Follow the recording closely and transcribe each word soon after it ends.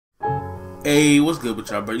Hey, what's good with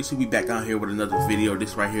y'all, bro? You see me back out here with another video.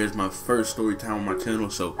 This right here is my first story time on my channel,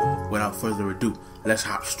 so without further ado, let's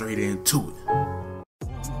hop straight into it.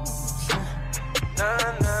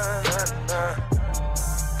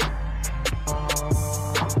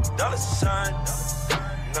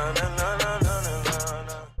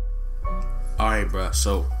 Alright, bro,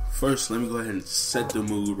 so first let me go ahead and set the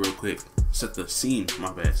mood real quick. Set the scene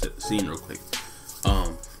real quick.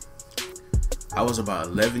 I was about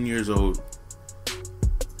 11 years old.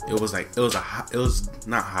 It was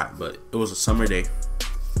not hot, but it was a summer day.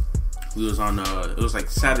 We was on it was like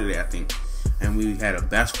Saturday, I think, and we had a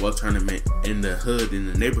basketball tournament in the hood,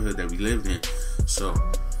 in the neighborhood that we lived in. So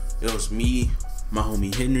it was me, my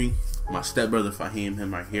homie Henry, my stepbrother Fahim,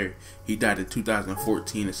 him right here. He died in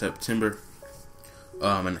 2014 in September.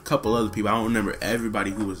 And a couple other people. I don't remember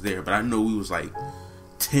everybody who was there, but I know we was like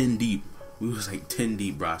 10 deep. We was like 10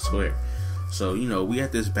 deep, bro, I swear. So, you know, we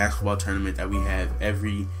had this basketball tournament that we have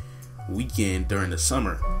every weekend during the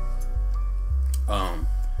summer.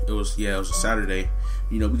 It was a Saturday.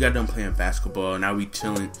 You know, we got done playing basketball. Now we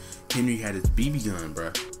chilling. Henry had his BB gun,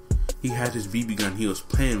 bro. He had his BB gun. He was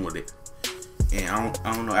playing with it. And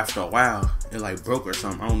I don't know, after a while, it like broke or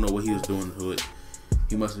something. I don't know what he was doing to it.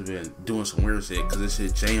 He must have been doing some weird shit because this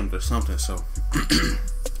shit jammed or something. So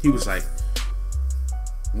he was like,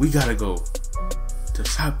 we gotta go to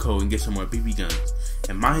Shopco and get some more BB guns.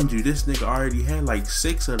 And mind you, this nigga already had like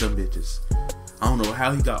 6 of them bitches. I don't know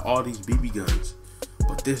how he got all these BB guns,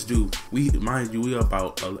 but this dude, we are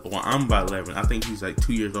about, I'm about 11. I think he's like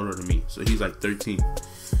 2 years older than me, so he's like 13.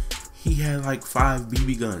 He had like 5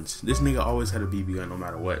 BB guns. This nigga always had a BB gun no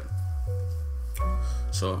matter what.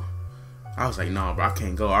 So I was like, nah, bro, I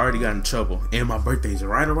can't go. I already got in trouble, and my birthday's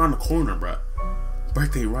right around the corner, bro.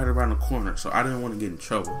 Birthday right around the corner, so I didn't want to get in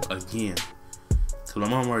trouble again. Cause my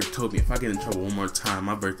mom already told me if I get in trouble one more time,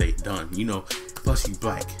 my birthday done. You know, plus you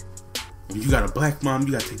black. When you got a black mom,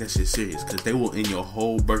 you gotta take that shit serious, cause they will end your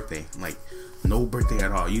whole birthday. Like, no birthday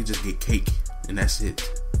at all. You just get cake, and that's it.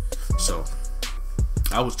 So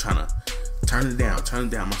I was trying to turn it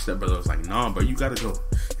down. My stepbrother was like, nah, bro, you gotta go.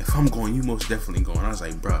 If I'm going, you most definitely going. I was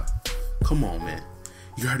like, bruh, come on, man.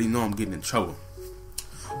 You already know I'm getting in trouble.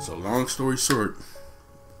 So long story short,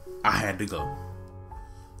 I had to go.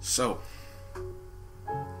 So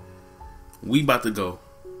we about to go.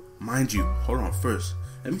 Mind you, hold on first.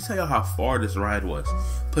 Let me tell y'all how far this ride was.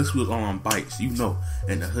 Plus we was all on bikes. You know,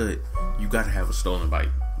 in the hood, you gotta have a stolen bike.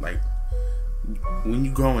 Like, when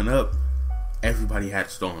you growing up, everybody had a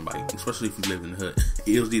stolen bike, especially if you live in the hood.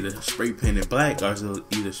 It was either spray painted black or it was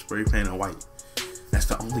either spray painted white. That's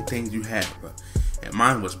the only things you had, bro. And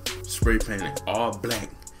mine was spray painted all black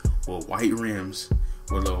with white rims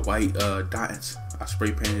with little white dots. I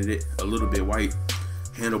spray painted it a little bit white.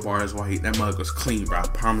 Handlebars white. That mug was clean, bro. I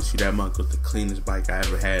promise you that mug was the cleanest bike I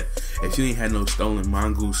ever had. If you ain't had no stolen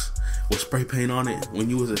mongoose with spray paint on it when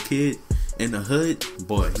you was a kid in the hood,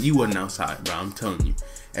 boy, you wasn't outside, bro. I'm telling you,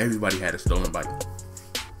 everybody had a stolen bike.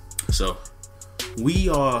 So we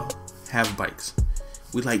all have bikes.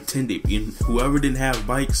 We like 10 deep. And whoever didn't have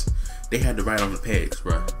bikes, they had to ride on the pegs,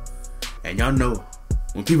 bro. And y'all know,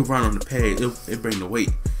 when people ride on the pegs, it bring the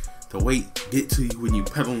weight. The weight get to you when you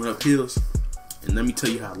pedaling up hills. And let me tell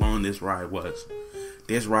you how long this ride was.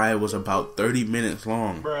 This ride was about 30 minutes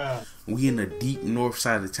long. Bruh. We in the deep north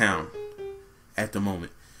side of town at the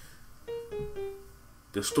moment.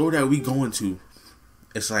 The store that we going to,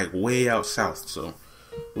 it's like way out south. So,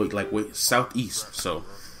 like way southeast. So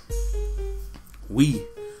we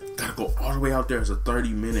gotta go all the way out there. It's a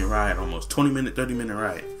 30-minute ride, almost 20-minute, 30-minute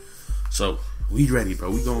ride. So we ready, bro.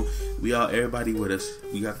 We all everybody with us.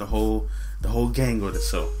 We got the whole gang with us.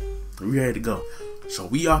 So we ready to go. So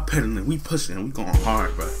we are pedaling, we pushing, we going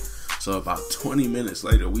hard, bro. So about 20 minutes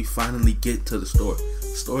later, we finally get to the store. The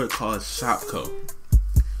store is called Shopco.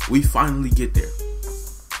 We finally get there.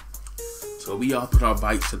 So we all put our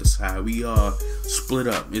bikes to the side. We all split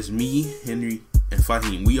up. It's me, Henry, and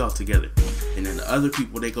Fahim. We all together. And then the other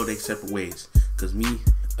people, they go their separate ways. Cause me,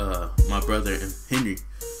 my brother, and Henry,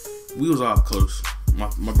 we was all close.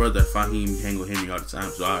 My brother Fahim hang with Henry all the time,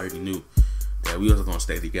 so I already knew that we was gonna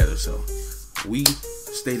stay together. So we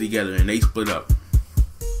stay together and they split up.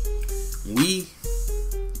 We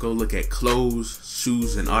go look at clothes,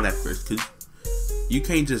 shoes, and all that first, cause you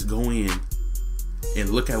can't just go in and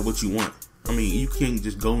look at what you want. I mean, you can't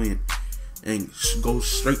just go in and go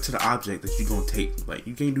straight to the object that you're gonna take. Like,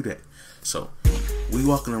 you can't do that. So we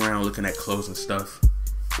walking around looking at clothes and stuff.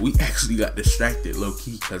 We actually got distracted low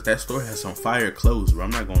key because that store has some fire clothes, bro.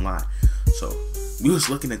 I'm not gonna lie. So we was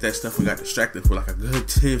looking at that stuff and got distracted for like a good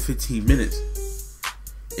 10-15 minutes.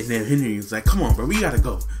 And then Henry was like, come on, bro, we gotta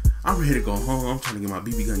go. I'm ready to go home. I'm trying to get my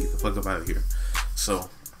BB gun, get the fuck up out of here. So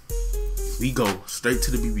we go straight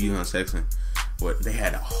to the BB gun section, where they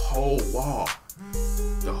had a whole wall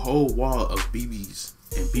of BBs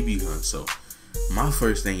and BB guns. So my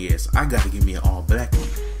first thing is, I gotta give me an all black one.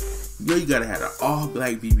 You gotta have an all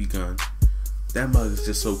black BB gun. That mug is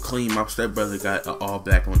just so clean. My stepbrother got an all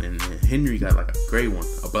black one, and then Henry got like a gray one,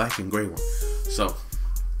 a black and gray one. So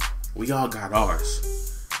we all got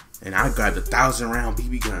ours, and I got the 1,000 round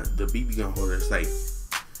BB gun. The BB gun holder is like,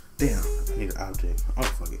 damn, I need an object. Oh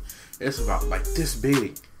fuck it, it's about like this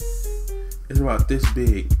big. It's about this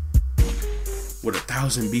big with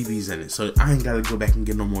 1,000 BBs in it. So I ain't gotta go back and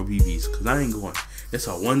get no more BBs, cause I ain't going. It's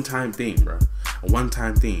a one-time thing, bro. A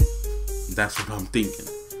one-time thing. That's what I'm thinking.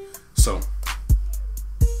 So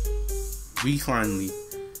we finally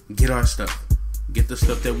get our stuff, get the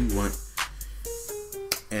stuff that we want,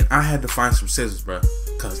 and I had to find some scissors, bro,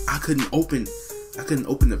 cause I couldn't open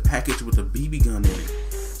the package with the BB gun in it.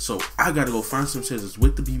 So I gotta go find some scissors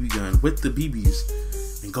with the BB gun, with the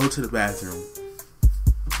BBs, and go to the bathroom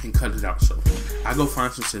and cut it out. So I go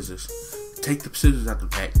find some scissors, take the scissors out the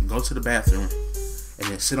pack, and go to the bathroom, and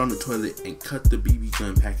then sit on the toilet and cut the BB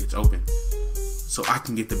gun package open, so I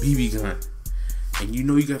can get the BB gun. And you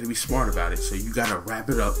know you gotta be smart about it, so you gotta wrap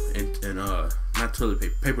it up in not toilet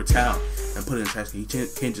paper, paper towel, and put it in the trash can. You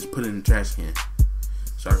can't just put it in the trash can.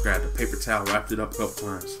 So I grabbed the paper towel, wrapped it up a couple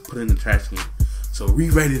times, put it in the trash can. So we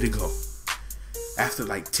ready to go. After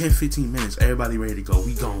like 10-15 minutes, everybody ready to go.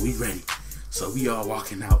 We gone, we ready. So we all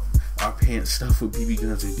walking out, our pants stuffed with BB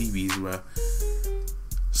guns and BBs, bro.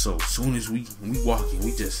 So as soon as we walking,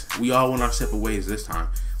 we all went our separate ways this time.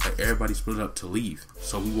 Like everybody split up to leave,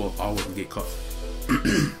 so we will all wouldn't get caught.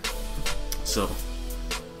 So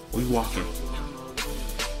we walking.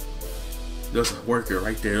 There's a worker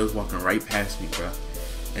right there. It was walking right past me, bro.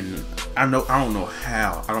 And I don't know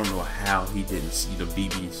how he didn't see the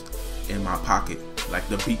BBs in my pocket. Like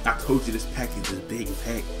I told you, this package is big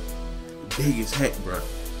as heck, bro.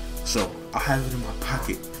 So I have it in my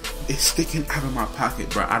pocket. It's sticking out of my pocket,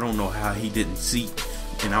 bro. I don't know how he didn't see,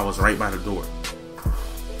 and I was right by the door.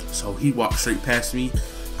 So he walked straight past me.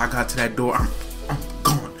 I got to that door. I'm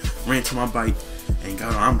gone. Ran to my bike and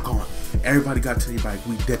got on. I'm gone. Everybody got to their bike.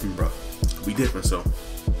 We dipping, bro. We dipping. So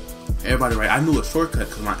everybody, right? I knew a shortcut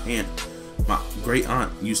because my great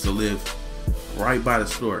aunt used to live right by the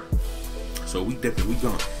store. So we dipping. We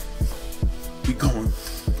going. We going.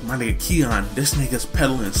 My nigga Keon, this nigga's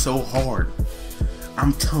pedaling so hard.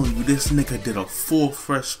 I'm telling you, this nigga did a full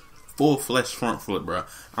flesh front flip, bro.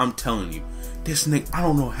 I'm telling you, this nigga, I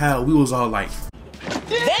don't know how. We was all like,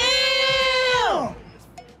 damn!